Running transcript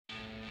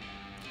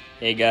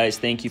Hey guys,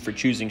 thank you for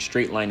choosing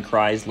Straightline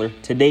Chrysler.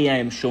 Today I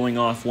am showing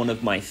off one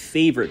of my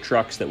favorite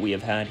trucks that we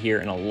have had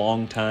here in a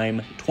long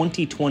time.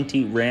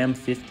 2020 Ram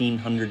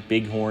 1500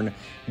 Bighorn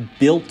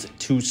Built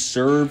to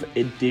Serve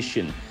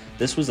Edition.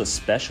 This was a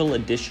special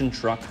edition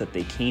truck that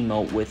they came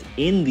out with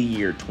in the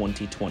year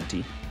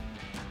 2020.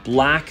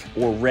 Black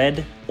or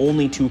red,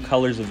 only two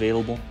colors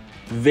available.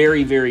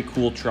 Very, very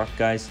cool truck,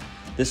 guys.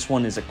 This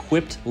one is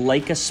equipped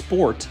like a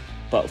Sport,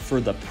 but for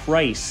the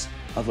price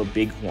of a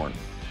Bighorn.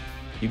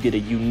 You get a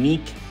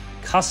unique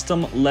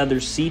custom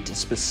leather seat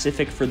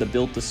specific for the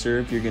Built to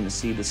Serve. You're going to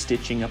see the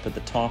stitching up at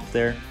the top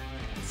there.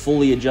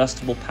 Fully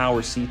adjustable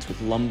power seats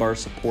with lumbar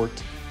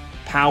support.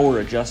 Power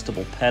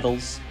adjustable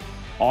pedals.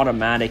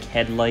 Automatic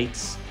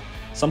headlights.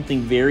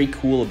 Something very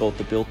cool about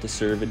the Built to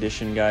Serve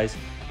edition, guys,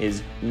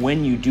 is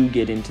when you do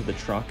get into the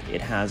truck,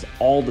 it has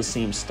all the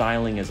same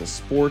styling as a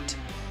Sport.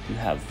 You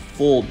have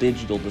full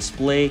digital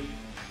display,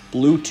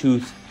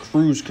 Bluetooth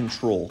cruise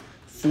control,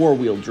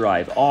 four-wheel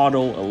drive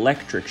auto,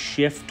 electric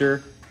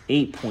shifter,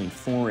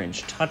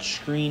 8.4-inch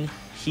touchscreen,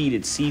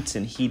 heated seats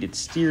and heated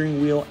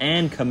steering wheel,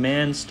 and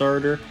command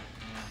starter.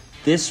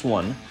 This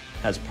one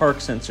has park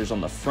sensors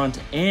on the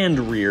front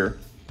and rear,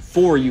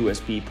 4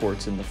 USB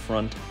ports in the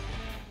front.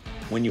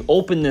 When you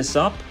open this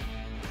up,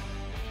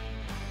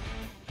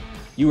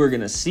 you are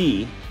going to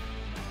see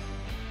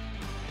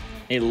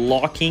a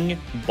locking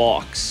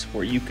box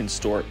where you can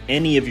store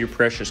any of your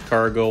precious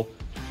cargo,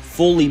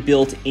 fully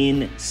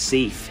built-in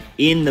safe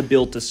in the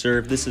Built to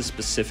Serve. This is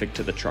specific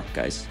to the truck,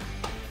 guys.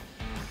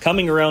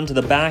 Coming around to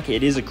the back,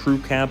 it is a crew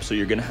cab, so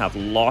you're going to have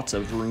lots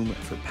of room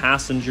for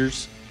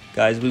passengers.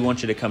 Guys, we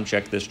want you to come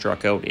check this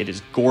truck out. It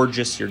is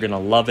gorgeous. You're going to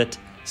love it.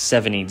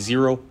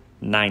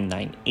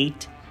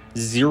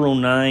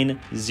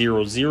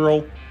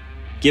 780-998-0900.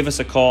 Give us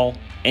a call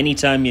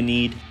anytime you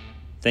need.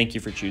 Thank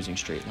you for choosing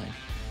Straightline.